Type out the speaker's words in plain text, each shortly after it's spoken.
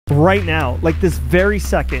right now, like this very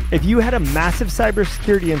second. If you had a massive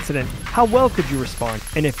cybersecurity incident, how well could you respond?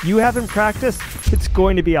 And if you haven't practiced, it's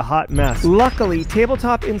going to be a hot mess. Luckily,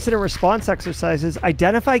 tabletop incident response exercises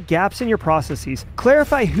identify gaps in your processes,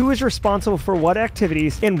 clarify who is responsible for what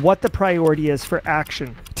activities, and what the priority is for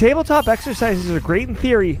action. Tabletop exercises are great in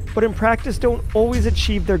theory, but in practice don't always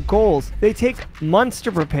achieve their goals. They take months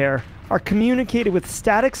to prepare, are communicated with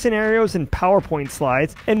static scenarios and PowerPoint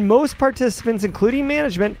slides, and most participants, including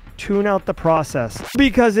management, tune out the process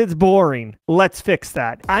because it's boring. Let's fix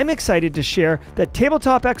that. I'm excited to share that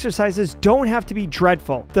tabletop exercises don't have to be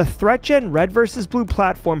dreadful. The ThreatGEN Red vs. Blue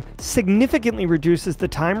platform significantly reduces the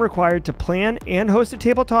time required to plan and host a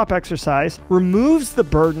tabletop exercise, removes the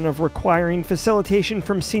burden of requiring facilitation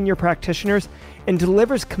from senior practitioners, and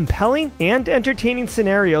delivers compelling and entertaining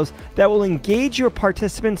scenarios that will engage your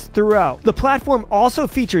participants throughout. The platform also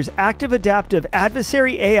features active adaptive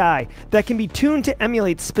adversary AI that can be tuned to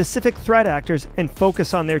emulate specific threat actors and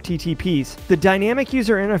focus on their TTPs. The dynamic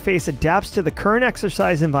user interface adapts to the current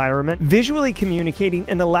exercise environment, visually communicating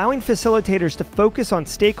and allowing facilitators to focus on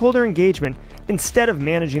stakeholder engagement instead of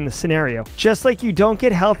managing the scenario. Just like you don't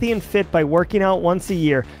get healthy and fit by working out once a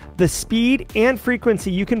year, the speed and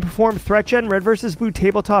frequency you can perform ThreatGEN Red vs. Blue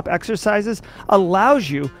tabletop exercises allows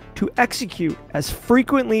you to execute as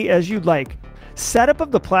frequently as you'd like. Setup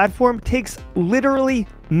of the platform takes literally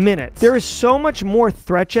minutes. There is so much more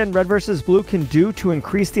ThreatGEN Red vs. Blue can do to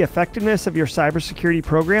increase the effectiveness of your cybersecurity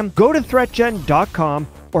program. Go to threatgen.com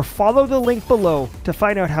or follow the link below to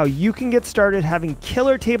find out how you can get started having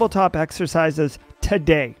killer tabletop exercises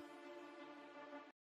today.